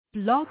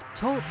Blog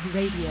Talk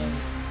Radio.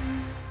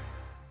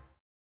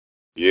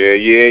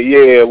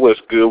 Yeah.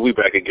 What's good? We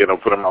back again on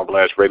Put 'em on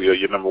Blast Radio,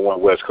 your number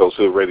one West Coast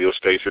Hood radio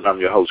station.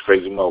 I'm your host,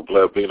 Crazy Mo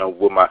Blood, being on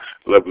with my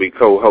lovely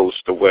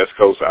co-host, the West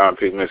Coast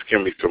Auntie, Miss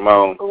Kimmy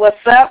Simone. What's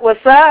up?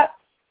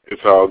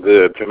 It's all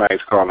good.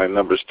 Tonight's calling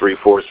number's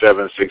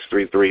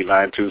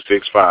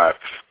 347-633-9265.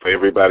 For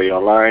everybody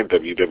online,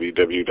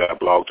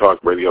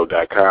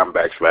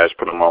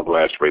 www.blogtalkradio.com/Put 'em on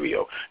Blast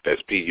Radio.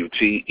 That's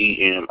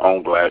PUTEM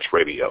on Blast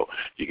Radio.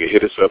 You can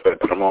hit us up at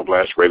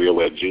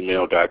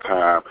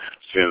putemonblast@gmail.com.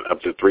 Send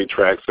up to 3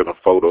 tracks and a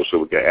photo so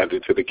we can add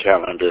it to the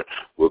calendar.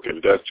 We'll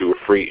conduct you a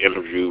free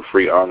interview,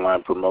 free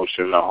online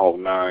promotion, the whole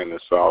 9.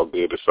 It's all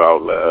good. It's all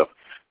love.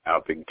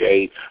 Out the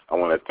gate, I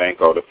want to thank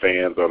all the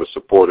fans, all the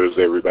supporters,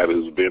 everybody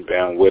who's been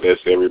down with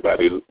us,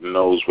 everybody who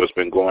knows what's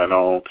been going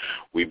on.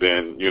 We've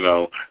been, we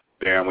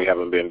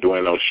haven't been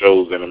doing those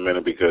shows in a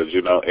minute because,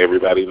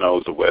 everybody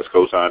knows the West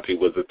Coast Auntie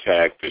was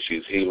attacked, and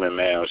she's healing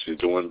now. She's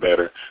doing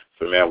better.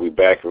 So now we're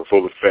back in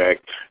full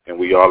effect, and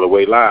we all the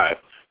way live.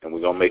 And we're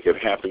going to make it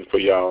happen for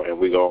y'all, and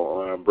we're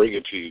going to bring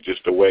it to you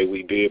just the way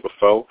we did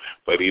before,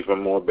 but even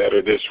more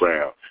better this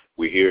round.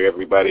 We hear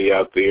everybody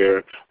out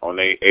there on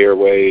their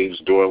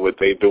airwaves doing what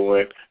they're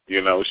doing.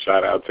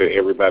 Shout out to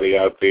everybody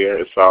out there.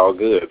 It's all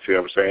good. See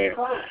what I'm saying?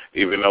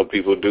 Even though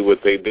people do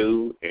what they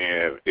do,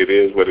 and it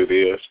is what it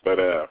is. But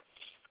I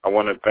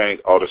want to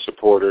thank all the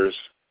supporters,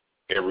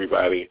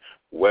 everybody,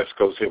 West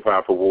Coast Hip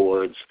Hop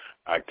Awards,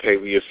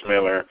 Octavius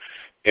Miller.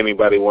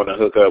 Anybody want to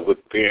hook up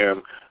with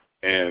them?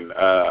 And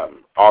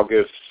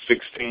August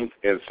 16th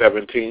and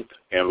 17th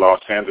in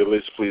Los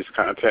Angeles, please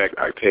contact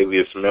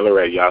Octavius Miller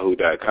at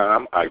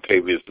yahoo.com,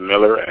 Octavius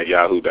Miller at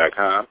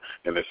yahoo.com,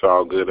 and it's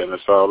all good and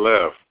it's all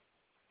love.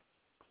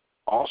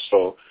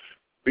 Also,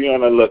 be on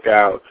the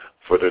lookout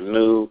for the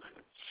new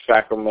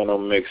Sacramento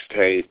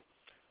mixtape,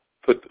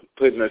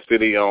 Putting the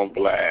City on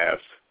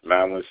Blast,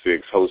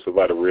 916, hosted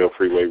by the Real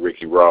Freeway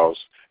Ricky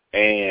Ross,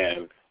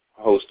 and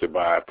hosted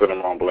by Put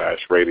 'em on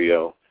Blast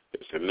Radio.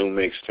 It's a new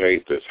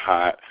mixtape that's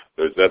hot.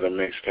 There's other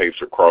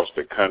mixtapes across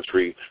the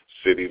country,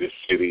 city to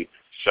city.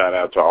 Shout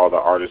out to all the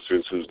artists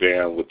who's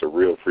down with the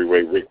Real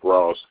Freeway Rick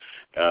Ross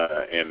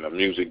and the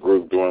music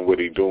group doing what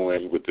he's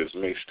doing with this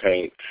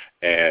mixtape.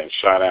 And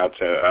shout out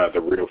to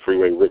the Real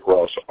Freeway Rick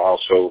Ross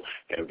also.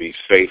 And be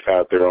safe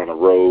out there on the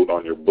road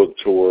on your book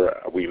tour.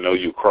 We know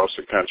you across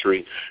the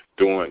country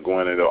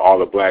going into all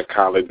the black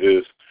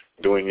colleges,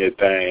 doing your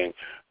thing.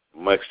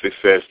 Much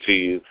success to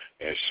you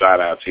and shout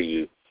out to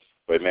you.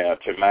 But now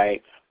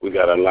tonight we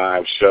got a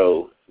live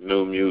show,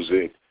 new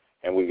music,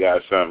 and we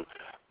got some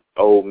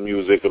old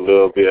music, a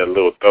little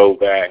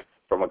throwback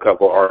from a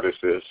couple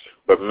artists.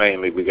 But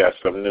mainly we got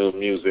some new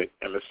music,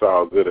 and it's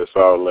all good, it's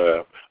all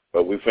love.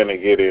 But we finna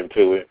get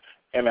into it.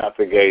 And out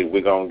the gate,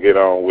 we're going to get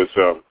on with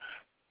some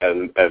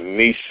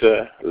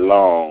Anisha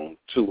Long,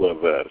 Two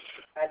of Us,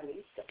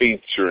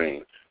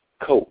 featuring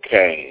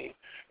Cocaine.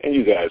 And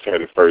you guys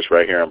heard it first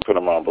right here on Put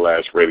 'em on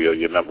Blast Radio,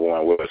 your number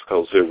one West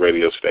Coast Hit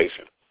radio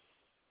station.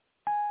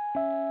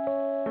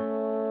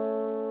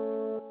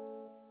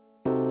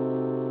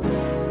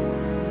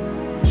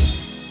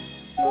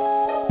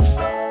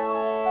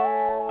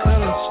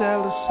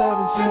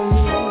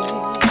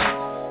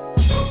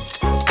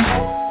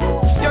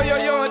 Yo,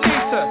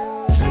 Anissa,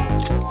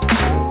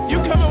 you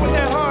coming with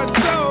that hard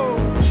soul?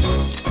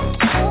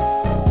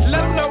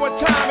 Let them know what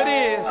time it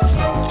is.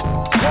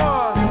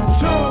 1,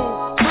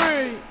 2,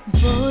 3.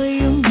 Boy,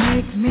 you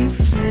make me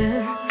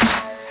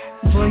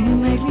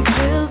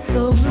feel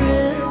so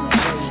real.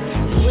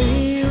 The way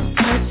you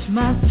touch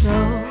my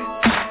soul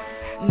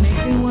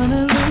makes me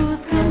wanna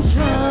lose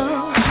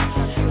control.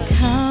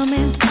 Come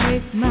and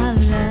take my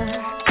love.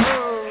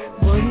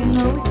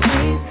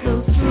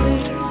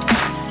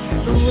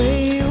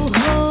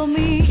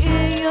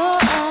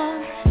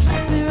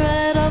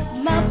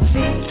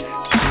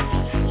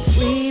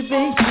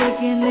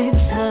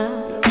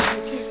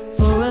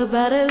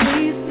 About at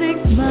least 6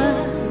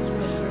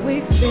 months,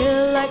 we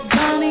feel like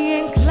Bonnie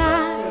and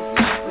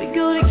Clyde. We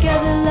go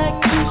together like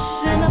fish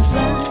and a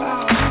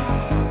fly.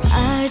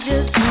 I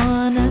just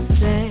wanna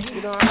say,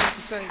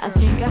 I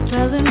think I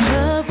fell in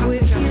love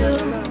with you.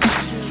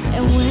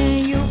 And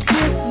when you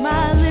kiss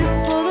my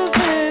lips for the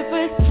very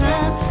first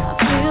time, I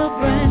feel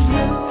brand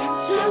new.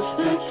 Just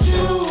the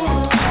two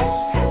of us,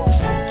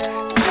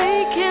 we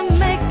can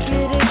make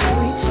it if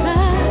we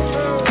try.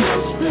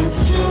 Just the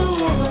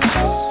two of us.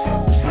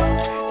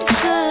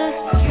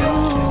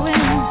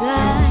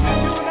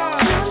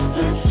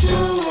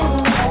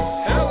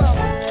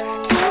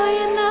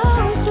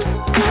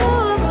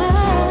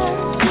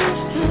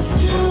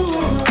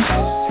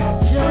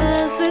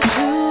 Just the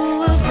two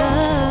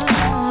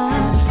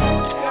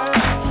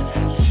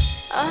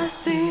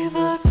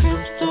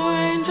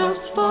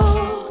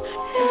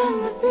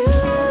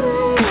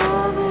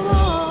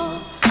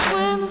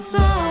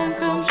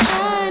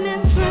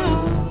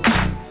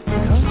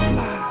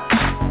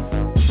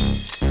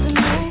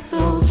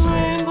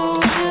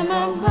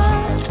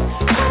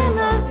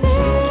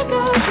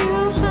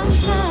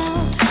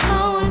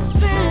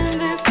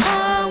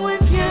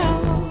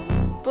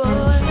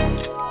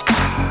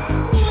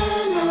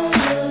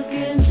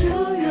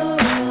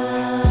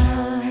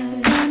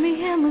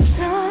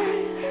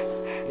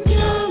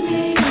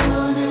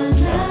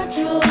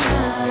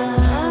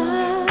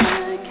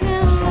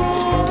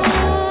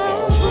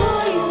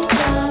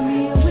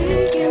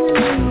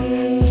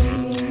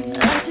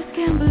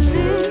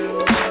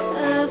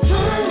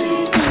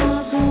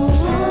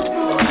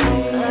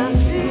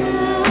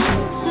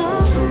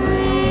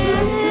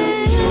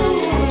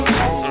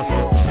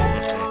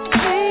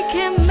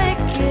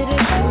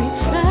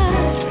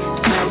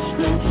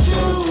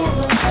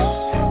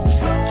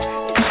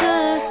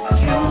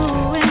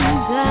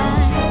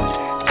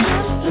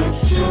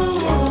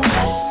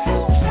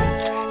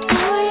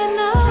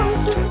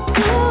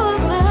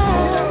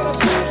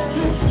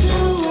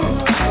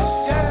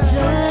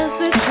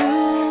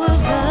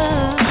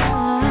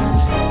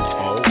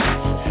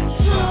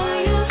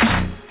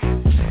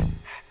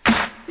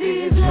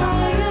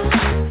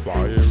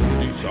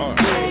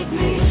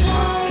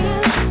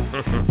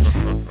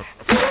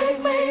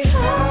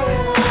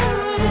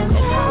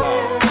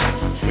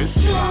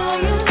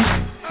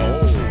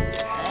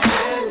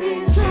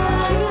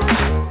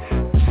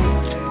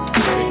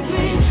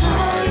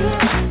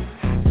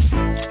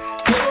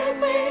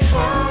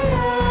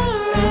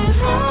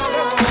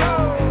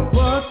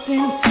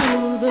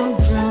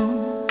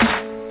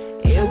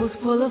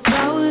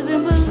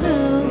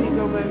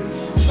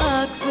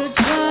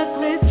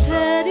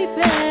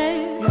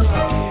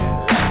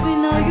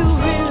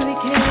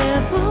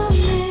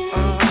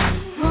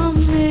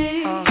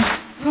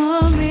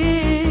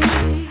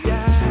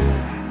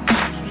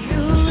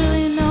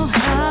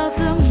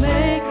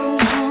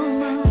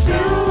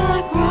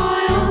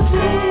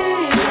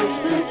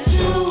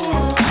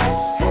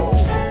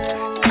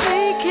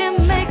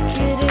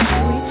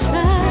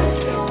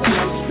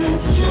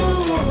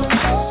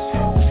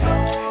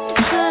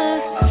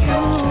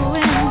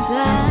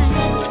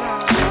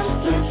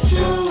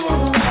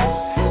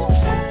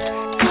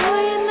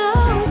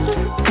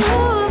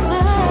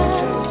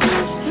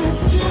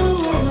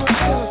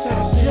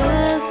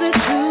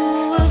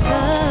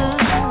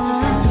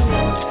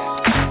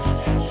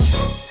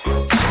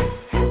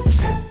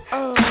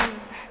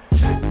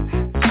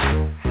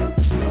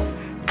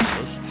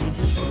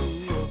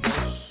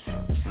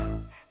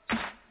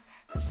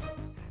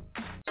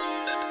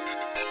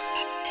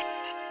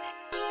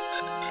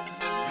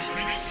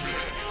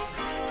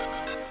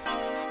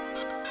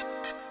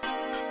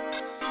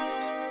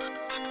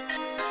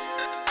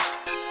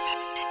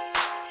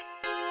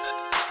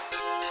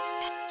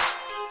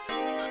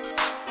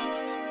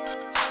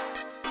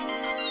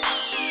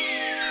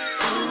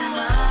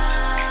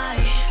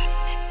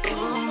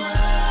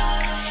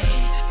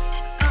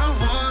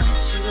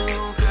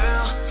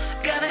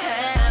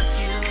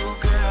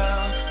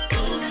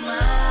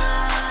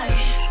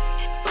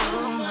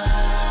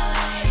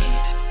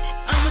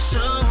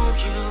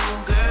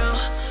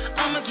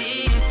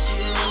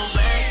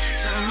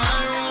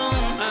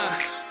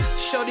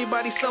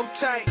body so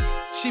tight.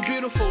 She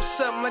beautiful,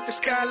 something like the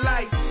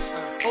skylight.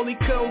 Only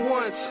come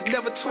once,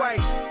 never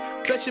twice.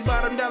 Bet your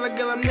 $bottom dollar,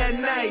 girl, I'm that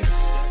nice.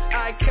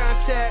 Eye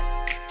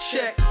contact,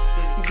 check.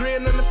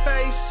 Grin on the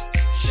face,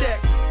 check.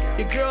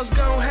 Your girls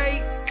gon'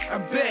 hate, I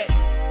bet.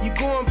 You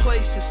going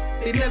places,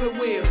 they never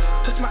will.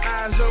 Put my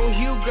eyes on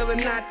you, girl,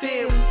 and not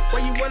them.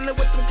 Why you wonder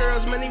what them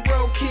girls, man, they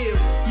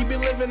roadkill. You be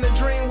living a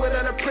dream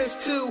without a prince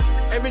too.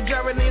 Every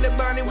driver need a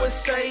body would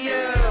say,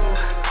 yo.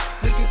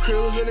 We can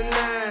cruise in the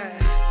night.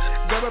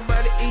 Grab her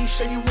by the E,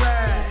 show you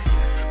ride.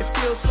 It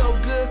feels so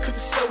good, cause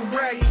it's so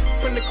bright.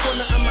 From the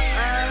corner of my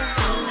eye.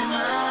 Oh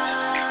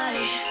my,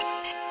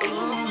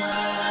 oh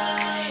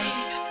my,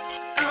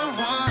 I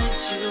want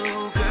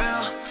you,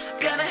 girl.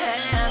 Gotta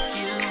have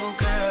you,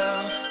 girl.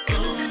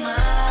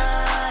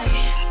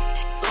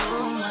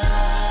 Oh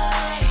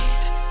my,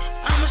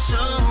 I'ma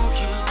show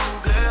you,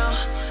 girl.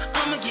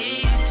 I'ma get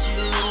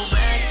you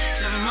back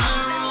to my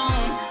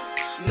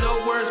room.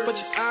 No words, but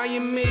you're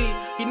eyeing me.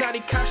 You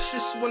naughty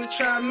cautious, wanna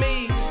try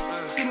me.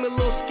 See me a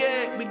little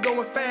scared, we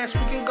going fast,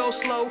 we can go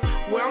slow.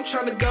 Where I'm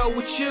trying to go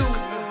with you,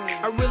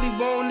 I really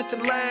want it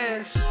to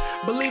last.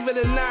 Believe it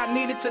or not,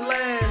 need it to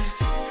last.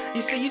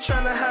 You see you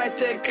tryna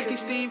high-tech, Cookie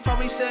Steve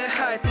probably said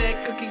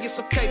high-tech. Cookie, it's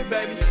okay,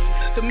 baby.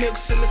 The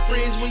milk's in the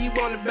fridge where you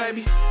want it,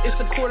 baby. It's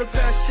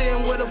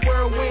 10:15 with a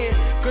whirlwind.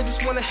 Girl, just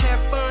wanna have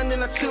fun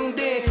and I tuned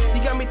in. You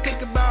got me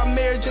thinking about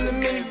marriage in the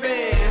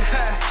minivan.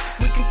 Ha,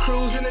 we can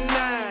cruise in the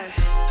night.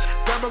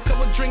 Grab a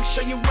couple drinks,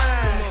 show you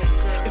ride.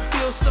 It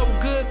feels so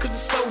good cause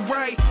it's so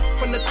right.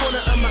 From the corner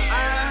of my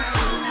eye.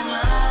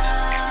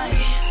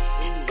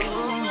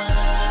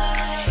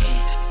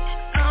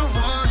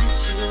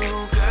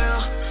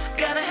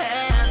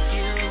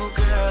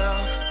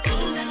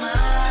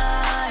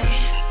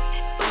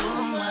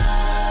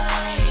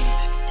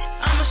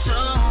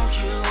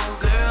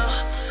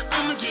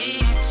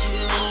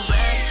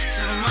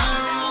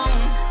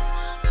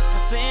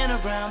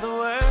 Around the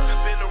world,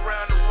 I've been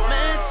around the world.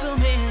 Met so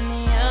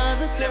many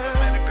other girls. Never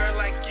met a girl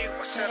like you.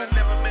 I said I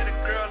never met a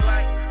girl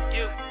like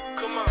you.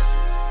 Come on.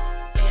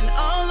 In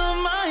all of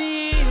my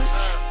years,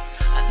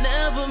 I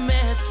never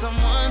met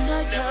someone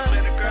like her. Never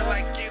met a girl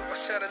like you. I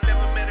said I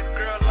never met a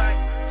girl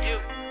like you.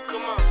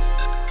 Come on.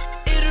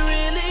 It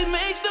really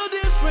makes no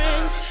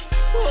difference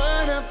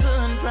what I've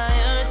done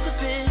prior to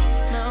this.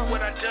 No.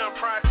 What I done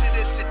prior to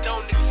this, it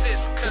don't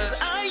exist. Cause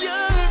I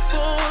yearn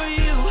for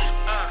you.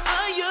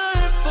 I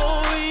yearn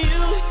for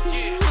you.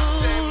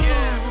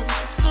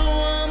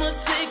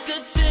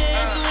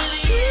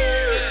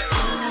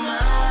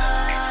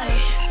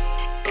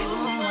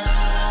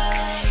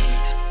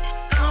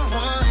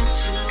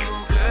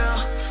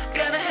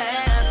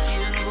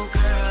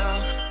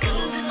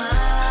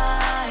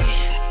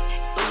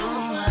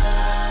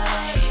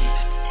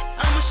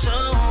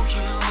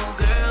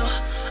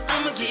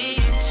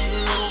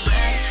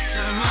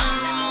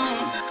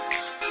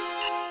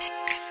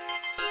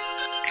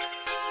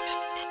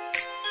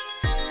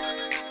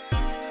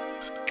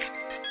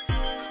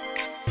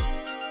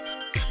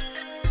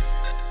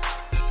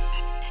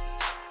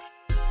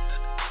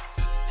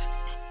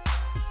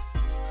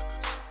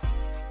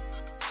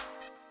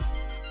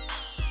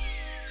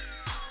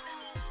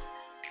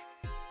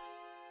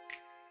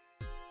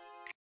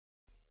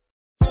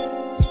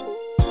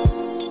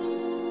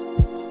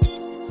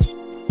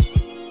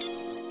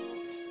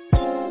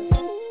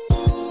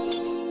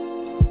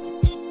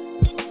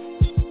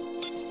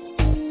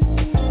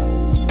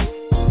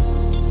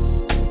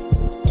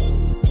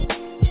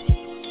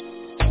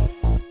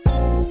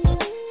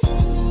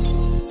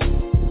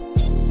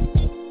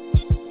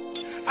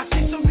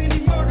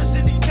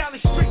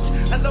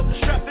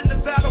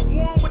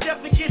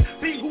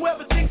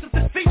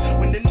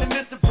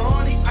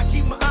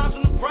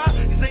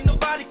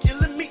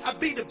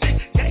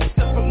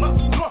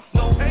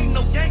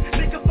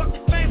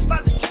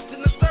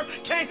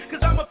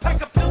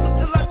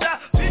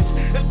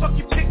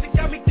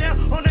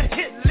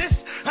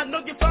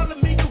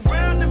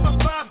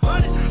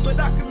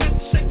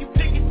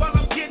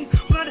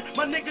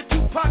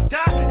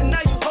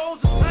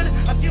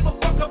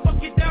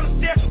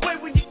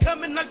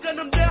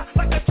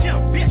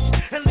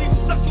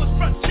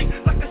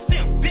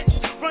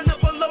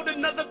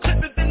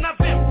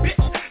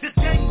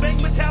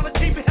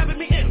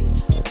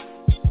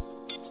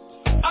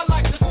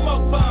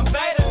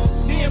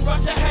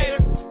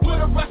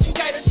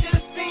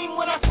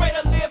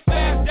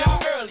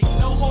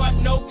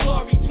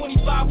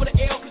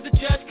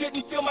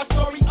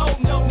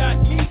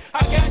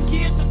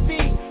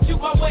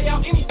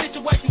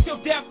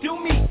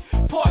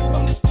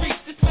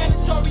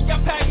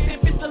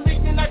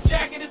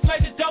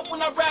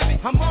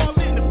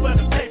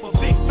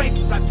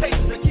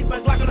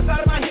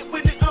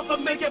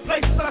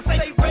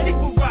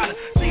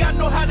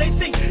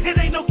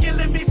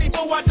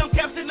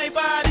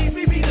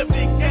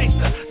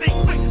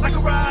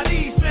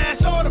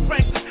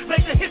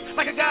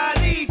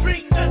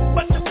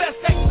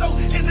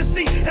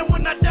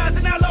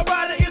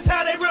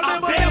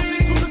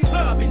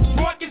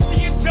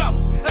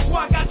 That's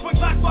why I got twin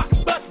clocks so I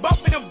can bust,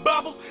 bumping them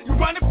bubbles. You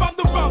running from the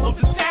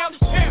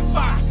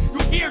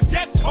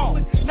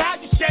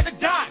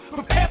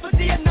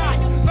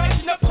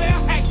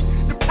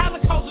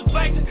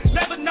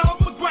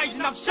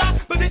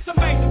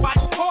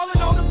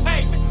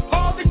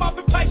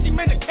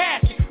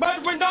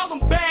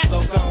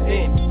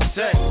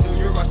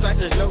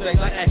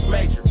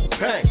major.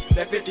 Bang,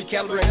 that 50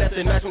 caliber and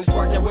nothing nice when it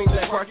spark that wings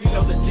that park. You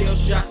know the deal,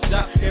 shot,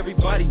 stop.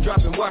 Everybody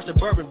dropping, watch the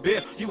bourbon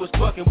bill. You was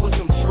fucking with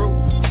some true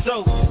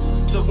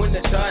soldiers. So when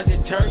the tides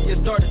it turned,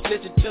 you started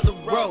snitching to the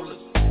rollers.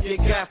 You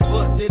got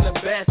fucked in a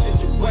bad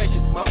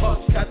situation. My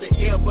boss got the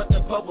L, but the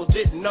bubble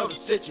didn't know the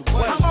situation.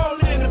 I'm all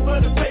in it for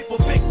the paper,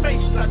 big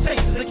faces. I take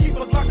it to keep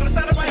a clock on the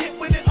side of my hip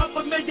with it up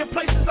a million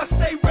places. I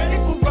stay ready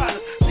for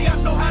riders. See, I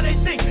know how they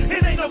think.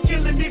 It ain't no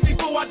killing me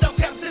before I dump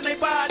caps in their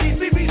bodies.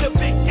 We be the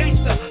big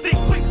gangster, big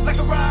quick like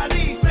a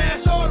ridey.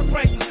 Smash all the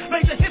prices,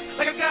 make the hits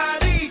like a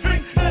guy.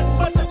 Drink nothing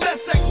but the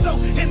best XO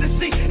in the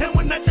seat. And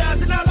when I dive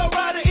and out a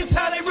rider, it's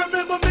how they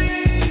remember me.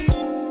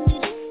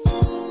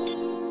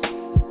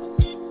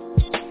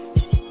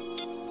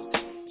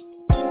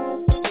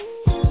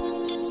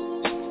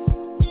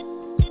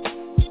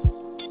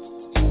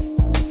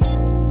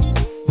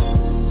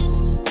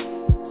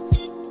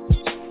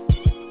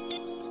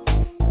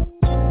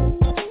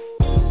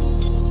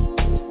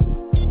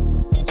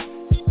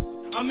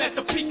 I'm at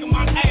the peak of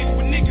my age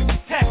when niggas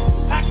attack.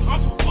 Packing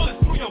onto bullets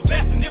through your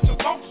vest. And if the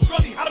folks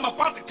really hot, I'm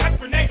about to catch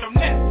grenade on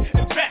nest.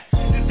 Invest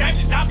in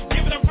dangerous, I'll be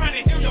giving up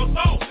trying to heal your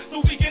soul. So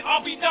we can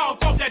all be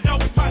down, fuck that dope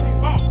and try to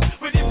fall.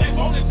 But if they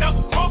roll and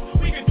double talk,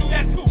 we can do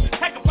that too.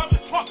 Take a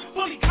public trunk,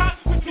 fully con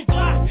with two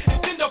glides. And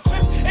send no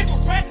clips,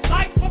 infrared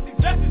lights, fucking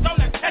justice on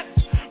that test.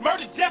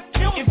 Murder, death,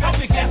 kill, and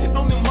public acid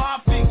on them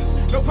mob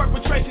fingers. No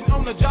perpetration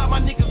on the job,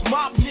 my niggas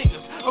mob niggas.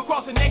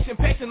 Across the nation,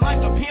 pacing like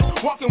a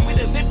pimp, walking with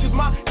a limp, cause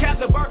my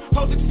caliber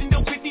holds a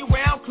 50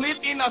 round clip,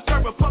 and I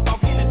serve a pump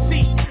off in the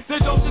seat. The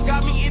doja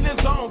got me in the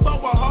zone,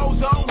 throw a whole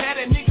zone, had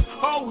a nigga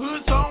whole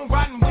hood zone,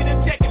 riding with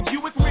a tech and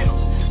Buick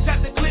riddle. Tap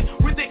the clip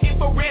with the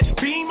infrared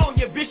beam on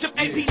your Bishop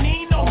AP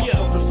Neen on ya.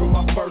 Soldiers from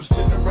my first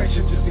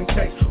generation, just in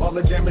case. All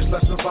the damage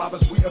left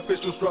survivors, we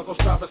official struggle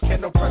strivers.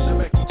 Can't no pressure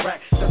make you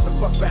crack, just a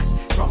fuck back.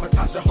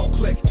 Traumatize your whole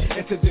clique,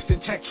 into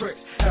distant tech tricks.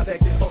 How they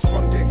get so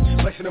sprung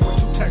dicks, lacing them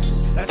with two textures.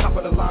 That top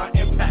of the line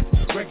impact,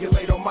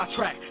 regulate on my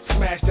track.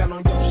 Smash down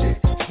on your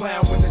shit,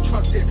 clown when the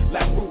truck hit.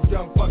 Lap roof,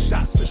 young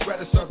buckshots, fish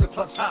ready, serve the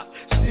club top.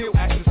 Still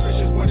acting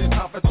suspicious when it's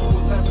time for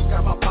 211.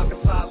 Got my pocket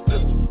size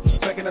pistol,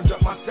 making them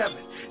jump my 7.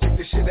 If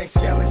this shit ain't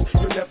scandalous,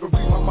 you'll never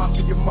read my mouth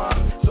to your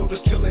mind. So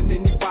just killing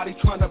anybody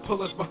trying to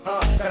pull us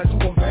behind. Gotta do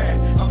them bad,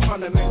 I'm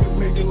trying to make a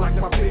million like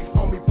my big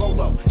homie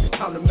Bolo. It's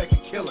time to make a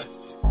killing.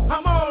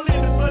 I'm all in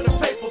it for the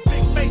paper,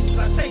 big faces.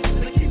 I take it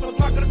to keep a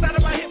clock on the side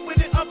of my hip with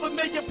it up a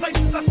million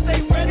places. I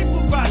stay ready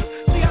for riders.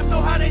 See, I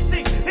know how they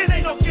think. It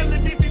ain't no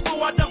killing me before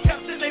I dump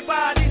caps in their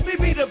bodies. We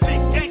be the big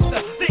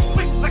gangster, big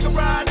quick like a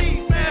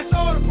ridey. Smash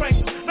all the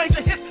breakers, make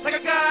the hits like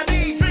a guy.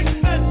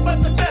 Drink nothing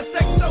but the best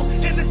XO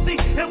in the seat.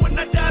 And when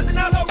I dive and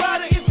out a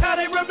rider, it's how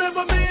they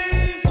remember me.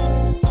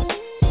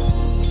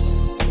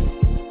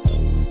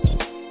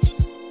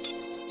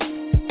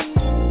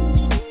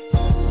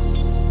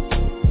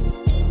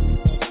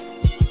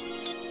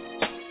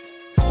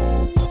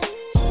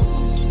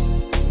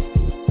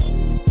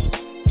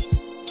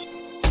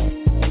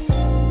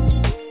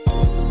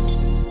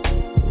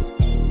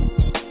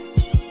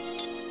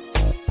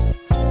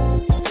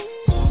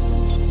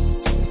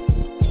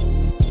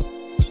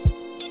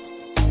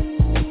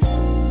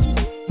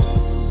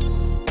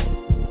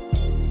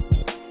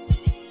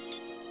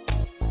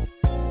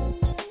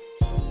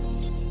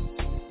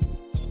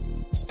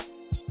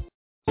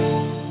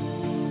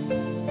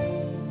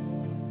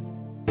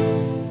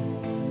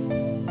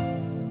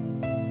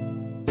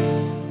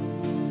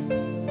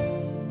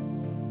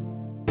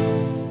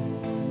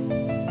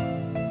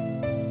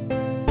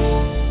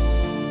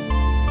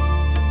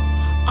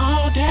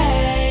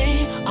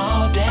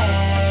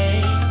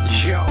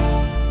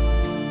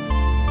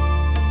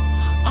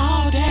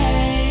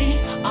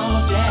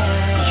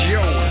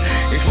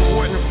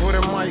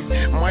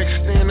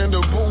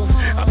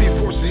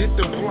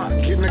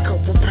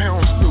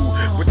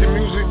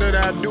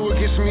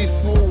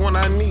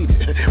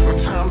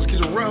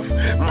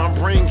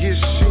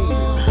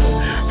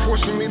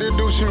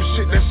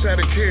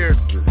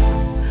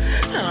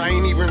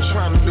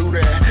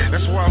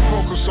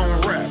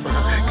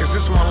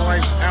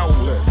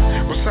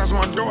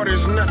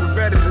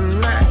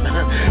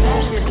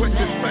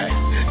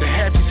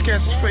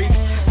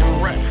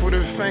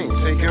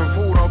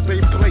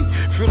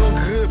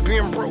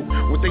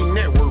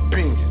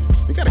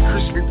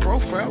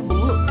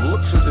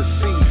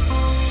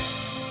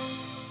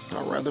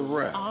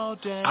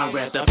 I'd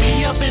rather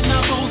be up in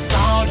the booth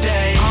all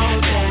day,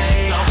 around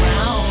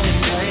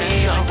and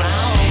day,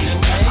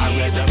 I'd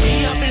rather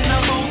be up in the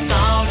booth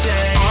all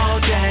day,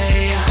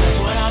 that's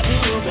what I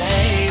do,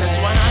 babe,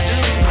 that's what I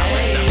do, I'd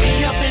rather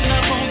be up in the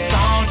booth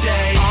all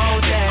day,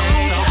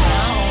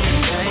 around and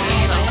day,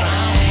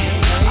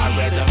 I'd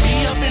rather be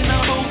up in the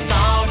booth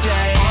all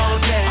day,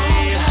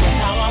 that's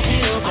how I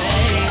feel,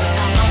 babe,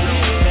 that's how I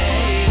feel,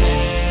 baby.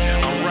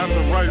 I'd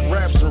rather write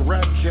raps and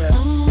rap cats.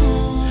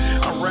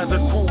 I'd rather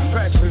quote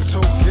facts than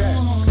toe gas.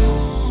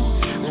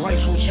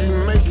 Life's what you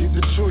make it,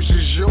 the choice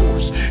is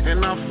yours.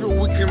 And I feel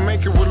we can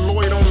make it with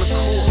Lloyd on the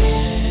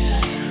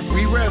court.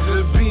 We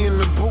rather be in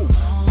the booth,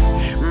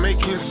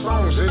 making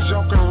songs that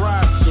y'all can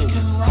ride to.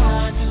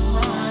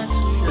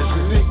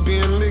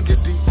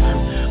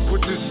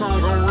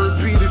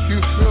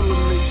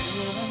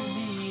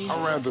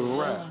 rather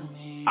rap.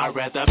 I'd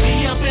rather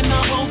be up in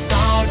the booth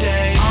all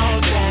day,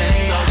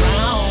 dance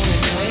around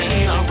and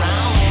play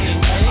around and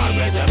play. I'd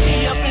rather be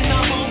up in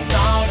the booth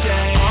all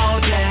day.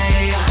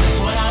 That's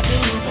what I do,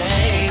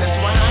 babe.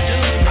 That's what I do,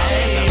 babe.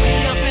 I'd rather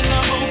be up in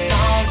the booth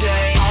all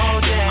day,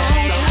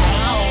 dance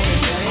around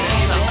and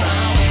play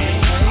around and play.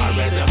 I'd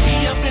rather be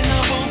up in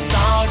the booth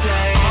all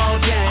day.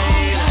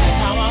 That's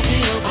how I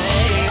feel,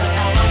 babe. That's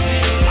how I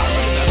feel. I'd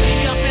rather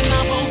be up in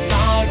the booth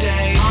all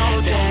day,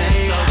 dance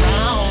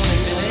around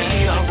and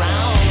play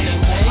around and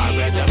play. I'd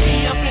rather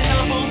be up in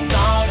the booth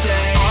all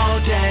day.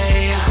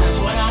 That's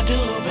what I do,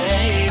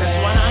 babe.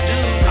 That's what I do,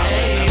 babe. I'd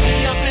rather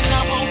be up in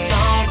the booth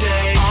all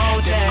day,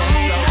 dance around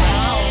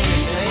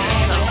and play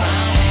around and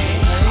play.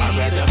 I'd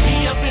rather be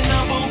up in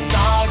the booth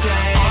all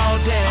day.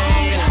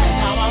 That's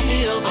how I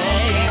feel,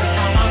 babe. That's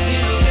how I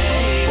feel, baby.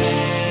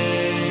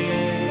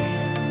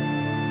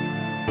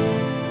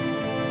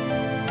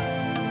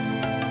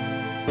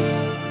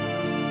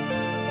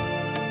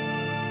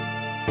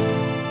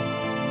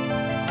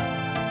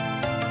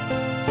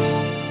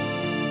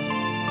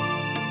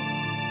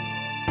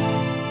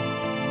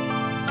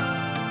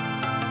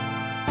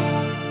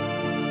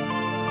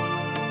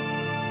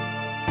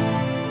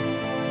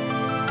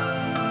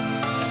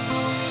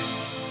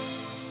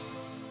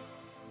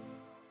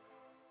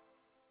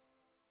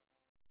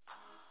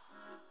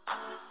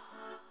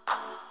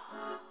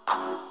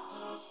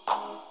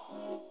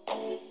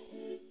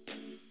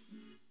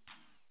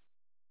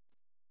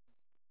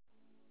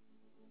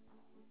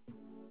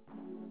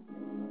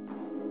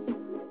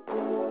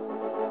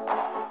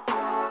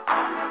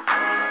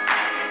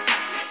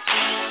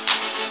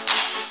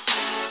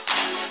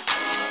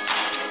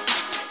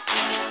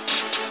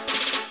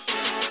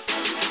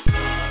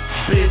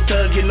 Been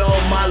thugging all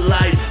my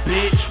life,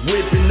 bitch.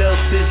 Whipping up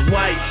this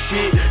white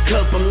shit.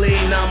 Cup of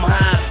lean, I'm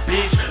high,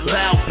 bitch.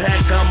 Loud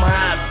pack, I'm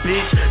high,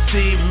 bitch.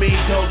 See me,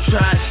 don't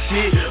try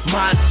shit.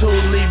 My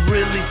totally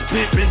really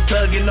spit. Been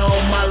thugging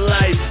all my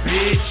life,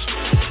 bitch.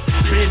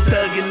 Been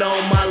thugging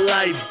all my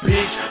life,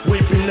 bitch.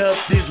 Whipping up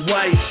this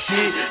white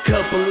shit.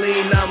 Cup of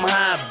lean, I'm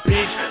high,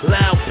 bitch.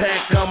 Loud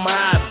pack, I'm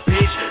high,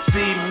 bitch.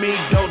 See me,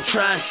 don't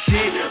try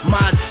shit.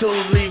 My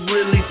totally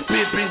really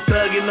spit. Been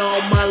thugging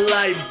all my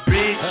life,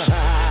 bitch.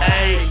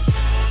 Hey,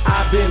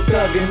 I've been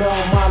thugging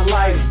all my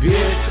life,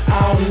 bitch.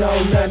 I don't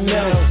know nothing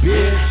else,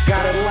 bitch.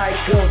 Got it like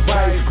a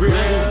vice grip.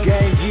 This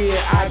game,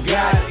 yeah, I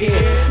got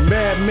it.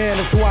 Madman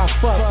is who I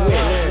fuck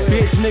with.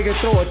 Bitch, nigga,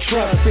 throw a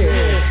truck fit.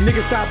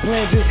 Nigga, stop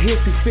playing, just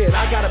hissy fit.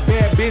 I got a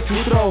bad bitch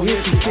who throw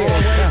hissy fit.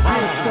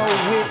 I'm so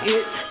with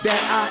it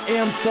that I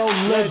am so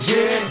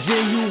legit.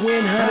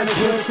 Genuine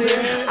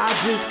 100%. I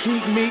just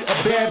keep me a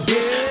bad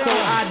bitch, so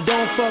I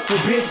don't fuck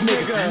with bitch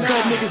niggas.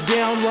 Cut niggas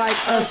down like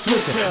a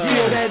switcher.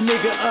 Fill that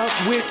nigga up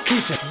with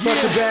Keisha.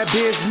 Fuck a bad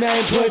bitch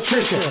named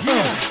Patricia.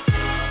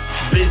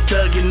 Been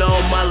thugging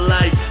all my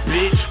life,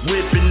 bitch.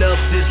 Whipping up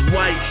this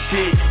white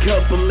shit.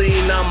 Cup of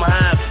lean, I'm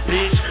high,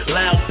 bitch.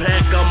 Loud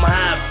pack, I'm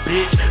high,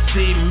 bitch.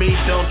 See me,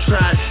 don't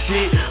try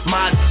shit.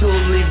 My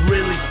totally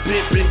really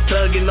spit. Been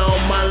thugging all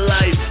my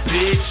life,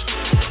 bitch.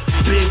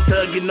 Been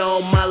thugging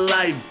all my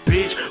life,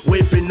 bitch.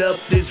 Whipping up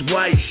this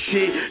white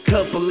shit.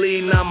 Cup of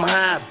lean, I'm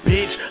high,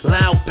 bitch.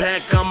 Loud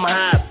pack, I'm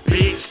high,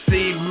 bitch.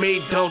 See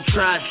me, don't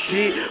try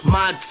shit.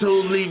 My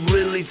totally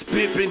really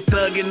spit. Been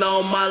thugging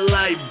all my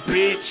life,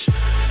 bitch.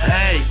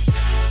 Hey,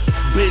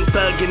 been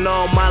thugging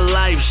all my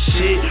life,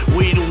 shit.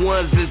 We the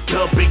ones that's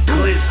dumping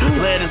clips.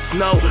 Let us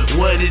know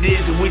what it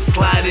is and we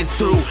sliding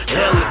through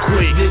hella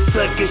quick. This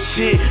sucker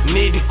shit,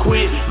 need to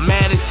quit.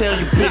 Mad as hell,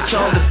 you bitch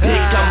on the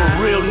dick. I'm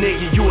a real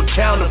nigga, you a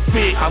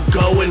counterfeit. I'm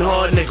going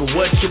hard, nigga,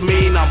 what you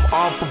mean? I'm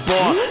off a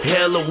bar,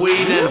 hella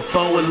weed and a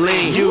forward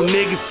lean. You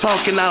niggas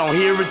talking, I don't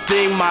hear a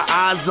thing. My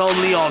eyes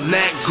only on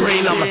that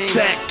green, I'm a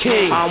sack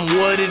king. I'm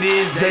what it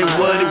is, they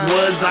what it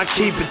was. I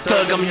keep it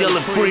thug, I'm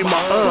yelling free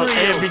my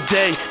every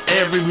day,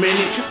 every minute.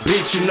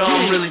 Bitch, you know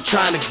I'm really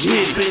trying to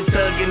get. Been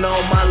thugging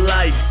all my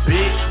life,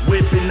 bitch.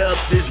 Whipping up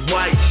this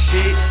white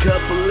shit. Cup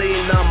of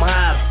lean, I'm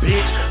high,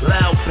 bitch.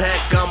 Loud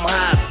pack, I'm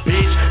high,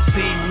 bitch.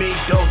 See me,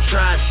 don't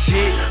try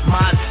shit.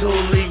 My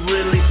totally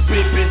really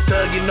spit. Been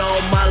thugging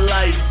all my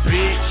life,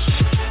 bitch.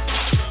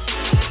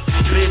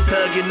 Been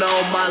thugging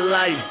all my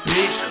life,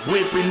 bitch.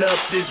 Whipping up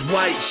this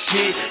white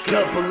shit.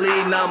 Cup of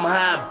lean, I'm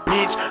high,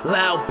 bitch.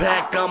 Loud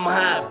pack, I'm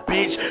high,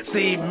 bitch.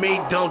 See me,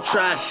 don't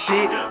try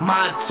shit.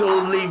 My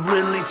totally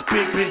really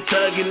spit. Been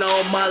thugging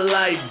all my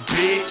life,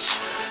 bitch.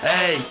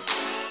 Hey.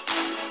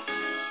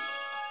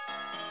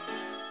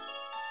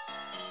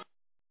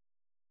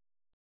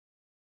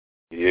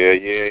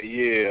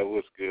 Yeah.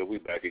 What's good? We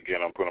back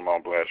again on Put 'em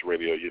on Blast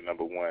Radio, your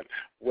number one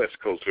West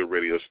Coast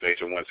radio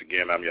station. Once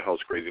again, I'm your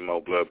host, Crazy Mo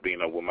Blood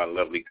Bino, with my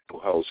lovely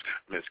co-host,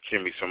 Miss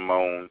Kimmy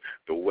Simone,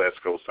 the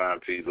West Coast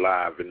Auntie,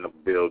 live in the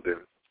building.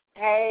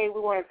 Hey,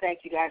 we want to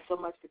thank you guys so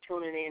much for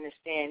tuning in and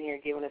staying here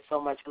and giving us so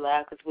much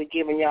love, because we're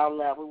giving y'all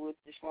love. We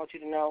just want you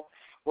to know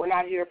we're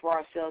not here for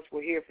ourselves.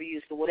 We're here for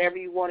you. So whatever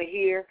you want to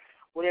hear,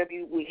 whatever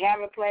we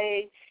haven't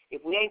played,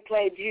 if we ain't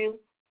played you,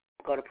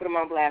 go to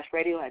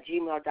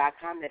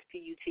PutEmOnBlastRadio@gmail.com. That's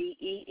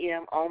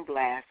PUTEM on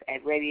blast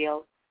at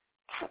radio.com.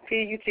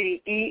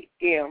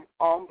 PUTEM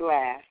on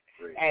blast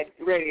at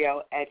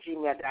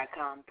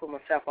radio@gmail.com. Put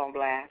myself on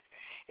blast.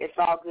 It's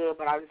all good,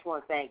 but I just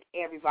want to thank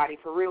everybody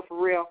for real,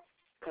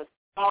 because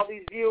all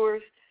these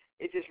viewers,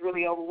 it's just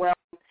really overwhelming.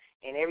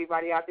 And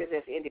everybody out there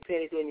that's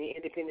independent, doing the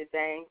independent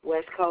thing,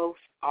 West Coast,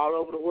 all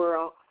over the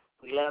world,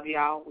 we love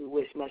y'all. We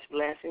wish much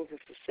blessings and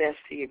success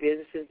to your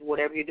businesses,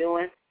 whatever you're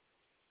doing.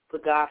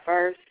 Put God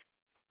first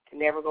and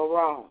never go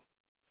wrong.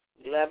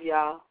 We love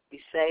y'all.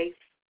 Be safe.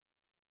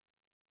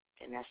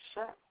 And that's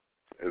what's up.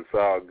 It's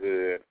all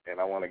good, and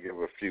I want to give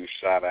a few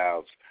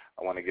shout-outs.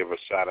 I want to give a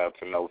shout-out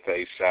to No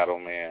Face Shadow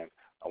Man.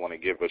 I want to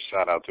give a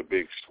shout-out to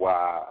Big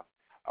Swab.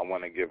 I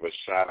want to give a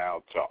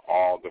shout-out to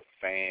all the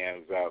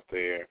fans out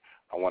there.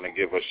 I want to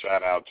give a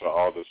shout-out to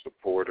all the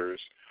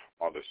supporters,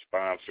 all the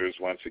sponsors.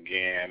 Once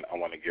again, I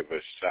want to give a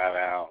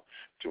shout-out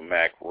to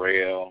Mac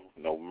Rail,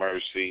 No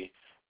Mercy,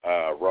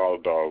 Raw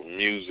Dog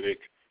Music,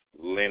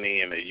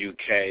 Lenny in the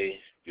UK.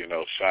 You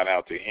know, shout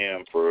out to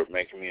him for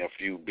making me a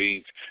few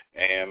beats,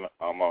 and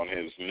I'm on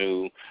his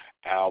new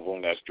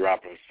album that's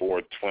dropping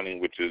 4/20,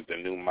 which is the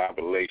new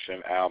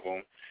Mobilation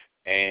album,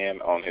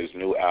 and on his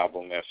new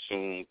album that's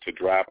soon to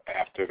drop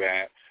after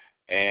that.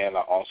 And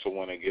I also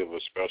want to give a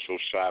special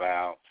shout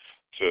out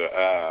to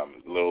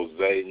Lil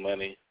Zay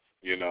Money.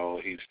 You know,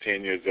 he's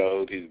 10 years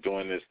old. He's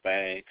doing this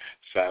thing.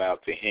 Shout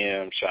out to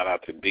him. Shout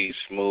out to D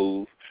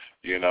Smooth.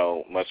 You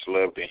know, much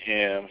love to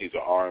him. He's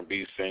an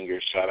R&B singer.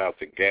 Shout out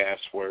to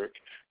Gaswork,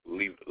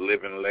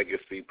 Living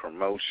Legacy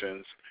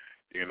Promotions.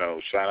 You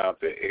know, shout out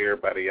to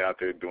everybody out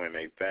there doing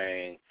their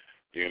thing.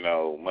 You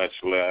know, much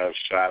love.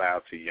 Shout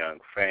out to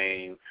Young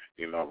Fame,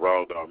 you know,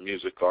 Raw Dog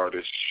Music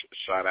Artist.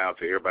 Shout out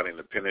to everybody in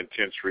the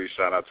penitentiary.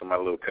 Shout out to my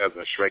little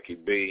cousin, Shreky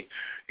B.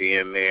 He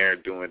in there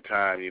doing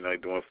time, you know,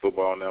 doing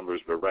football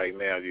numbers. But right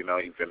now, you know,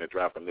 he's finna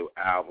drop a new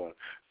album.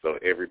 So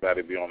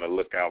everybody be on the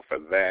lookout for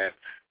that.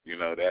 You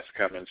know, that's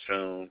coming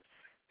soon.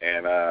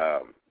 And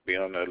be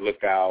on the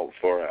lookout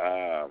for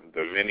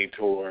the mini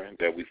tour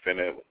that we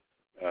finna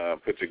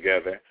put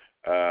together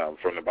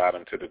from the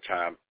bottom to the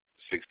top.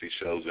 60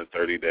 shows in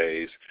 30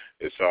 days.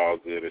 It's all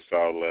good. It's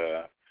all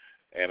love.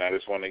 And I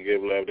just want to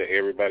give love to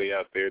everybody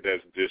out there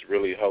that's just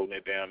really holding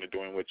it down and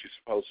doing what you're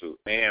supposed to.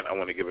 And I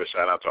want to give a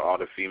shout-out to all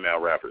the female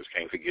rappers.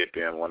 Can't forget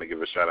them. I want to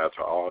give a shout-out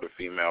to all the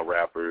female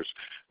rappers,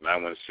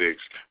 916,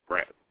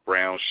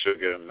 Brown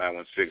Sugar,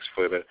 916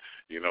 Footer,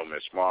 you know,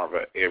 Miss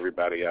Marva,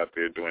 everybody out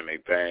there doing their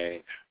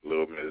thing,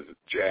 little Miss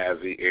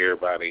Jazzy,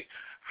 everybody.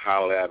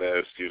 Holler at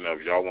us. You know,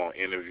 if y'all want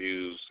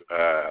interviews,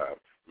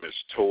 Miss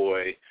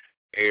Toy,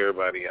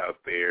 everybody out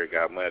there,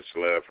 got much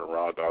love for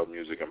Raw Dog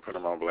Music and Put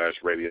 'em on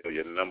Blast Radio,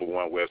 your number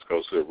one West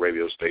Coast Hood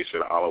radio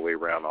station all the way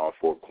around all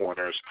four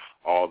corners,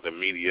 all the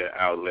media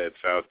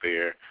outlets out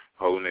there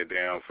holding it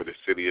down for the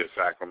city of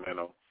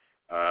Sacramento.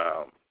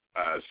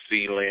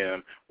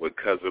 C-Lim with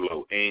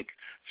Cuzzalo Inc.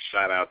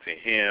 Shout out to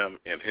him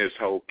and his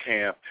whole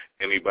camp.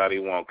 Anybody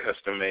want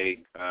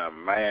custom-made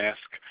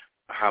mask,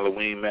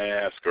 Halloween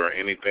mask, or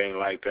anything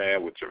like that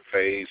with your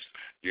face,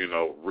 you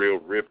know, real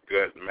rip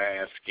gut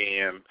mask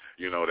skin,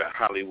 you know, that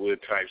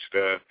Hollywood type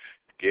stuff,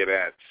 get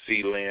at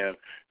C-Lim,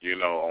 you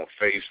know, on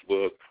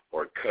Facebook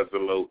or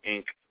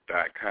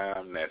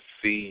CuzzaloInc.com. That's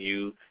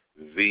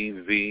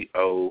CUZZO,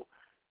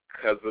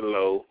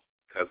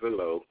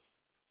 Cuzzalo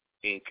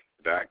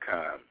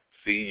Inc.com.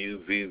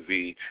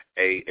 CUZZALOINK,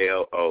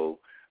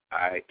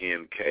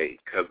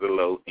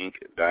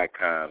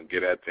 CuzzaloInc.com.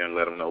 Get at them,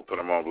 let them know, Put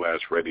 'em on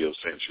Blast Radio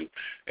sent you.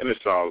 And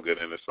it's all good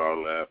and it's all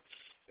love.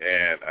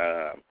 And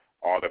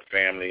all the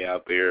family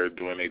out there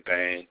doing their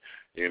thing,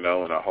 you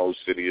know, in the whole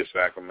city of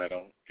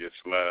Sacramento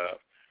gets love.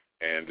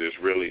 And there's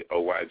really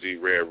OYG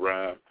Red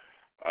Rum.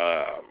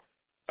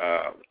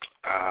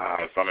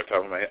 It's on the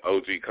top of my head,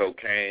 OG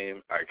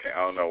Cocaine. I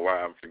don't know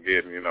why I'm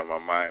forgetting. You know, my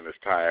mind is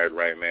tired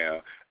right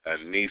now.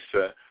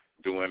 Anissa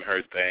doing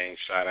her thing.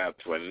 Shout out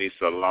to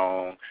Anissa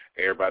Long.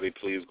 Everybody,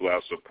 please go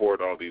out, support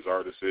all these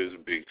artists.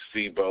 Big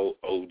Sebo,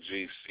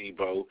 OG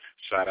Sebo.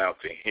 Shout out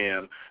to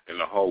him and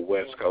the whole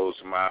West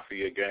Coast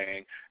Mafia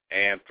gang.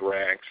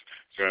 Anthrax.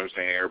 You know what I'm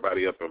saying?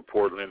 Everybody up in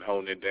Portland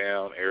holding it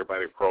down.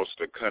 Everybody across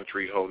the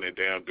country holding it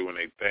down, doing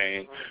their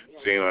thing.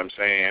 See what I'm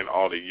saying?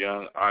 All the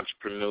young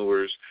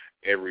entrepreneurs.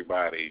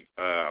 Everybody.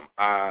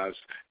 Oz,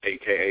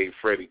 a.k.a.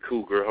 Freddie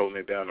Cougar, holding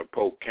it down in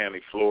Polk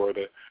County,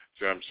 Florida.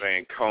 You know what I'm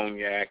saying?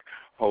 Cognac,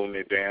 holding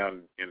it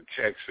down in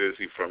Texas.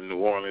 He's from New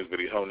Orleans, but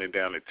he's holding it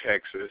down in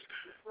Texas.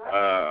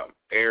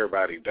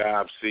 Everybody,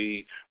 Dob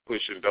C,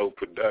 Pushing Dope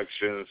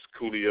Productions,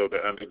 Coolio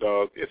the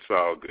Underdog. It's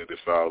all good.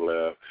 It's all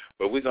love.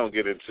 But we're going to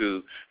get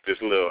into this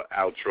little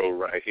outro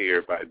right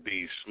here by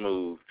D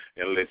Smooth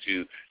and let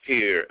you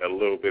hear a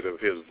little bit of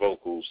his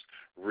vocals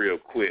real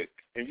quick.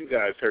 And you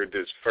guys heard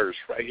this first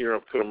right here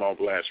on Put 'em on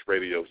Blast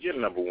Radio, your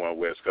number one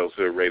West Coast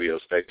Hood radio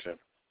station.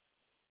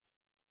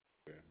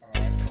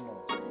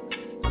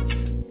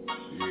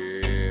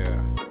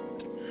 Yeah,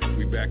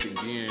 we back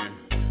again.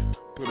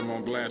 Put 'em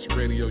on Blast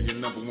Radio, your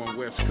number one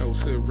West Coast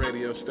hood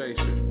radio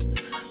station.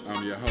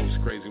 I'm your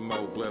host, Crazy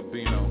Mo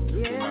Blevino,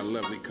 with my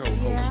lovely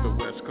co-host, the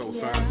West Coast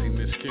auntie,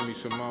 Miss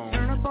Kimmy Simone.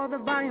 Turn up all the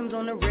volumes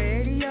on the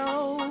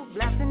radio,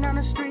 blasting down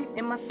the street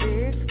in my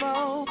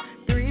 6-4,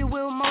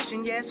 3-wheel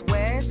motion, yes,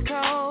 West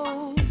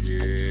Coast.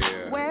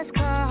 Yeah. West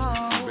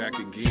Coast. We back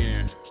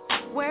again.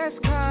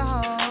 West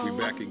Coast. We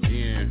back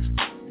again.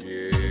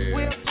 Yeah.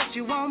 We'll put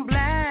you on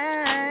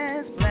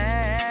blast,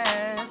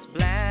 blast,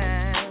 blast.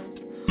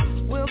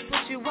 We'll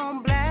put you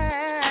on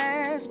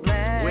blast,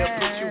 blast. We'll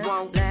put you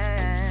on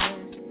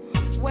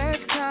blast.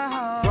 West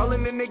Coast.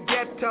 Rolling in the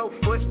ghetto,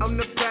 foot on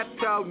the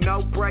pedal,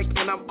 no brake,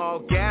 and I'm all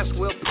gas.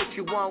 We'll put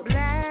you on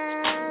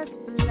blast,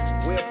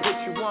 blast. We'll put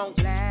you on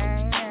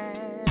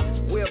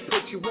blast. We'll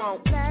put you on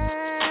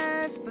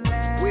blast,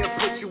 blast. We'll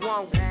put you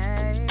on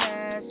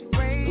blast.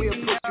 Radio. We'll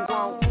put you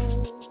on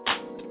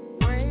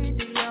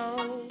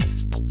radio.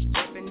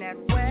 Ripping that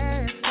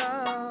West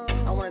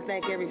Coast. I want to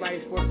thank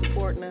everybody for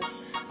supporting us.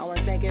 I want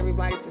to thank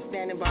everybody for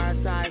standing by our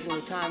sides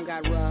when the time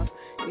got rough.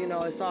 You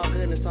know, it's all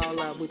good and it's all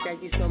love. We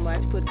thank you so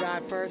much. Put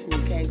God first and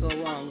you can't go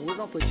wrong. We're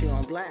going to put you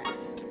on blast.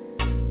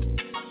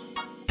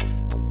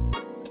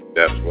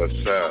 That's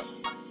what's up.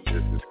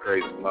 This is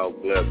Crazy Mo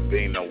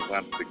Blevino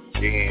once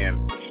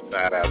again.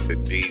 Shout out to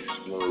D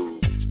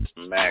Smooth,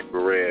 Mac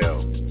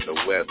Grell, the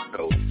West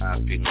Coast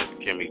auntie, Miss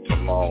Kimmy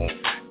Simone.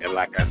 And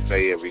like I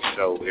say every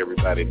show,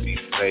 everybody be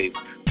safe.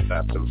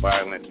 Stop the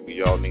violence.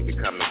 We all need to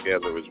come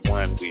together as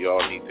one. We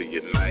all need to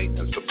unite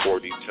and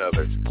support each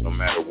other. No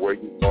matter where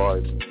you are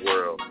in the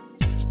world,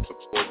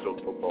 support your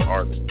local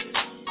artists.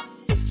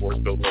 Support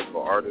your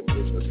local artists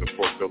and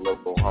support your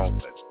local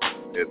homeless.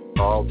 It's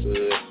all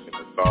good and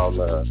it's all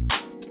love.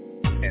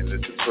 And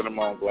this is Put 'em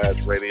on Blast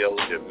Radio,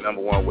 your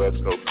number one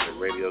West Coast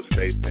radio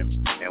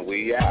station. And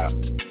we out.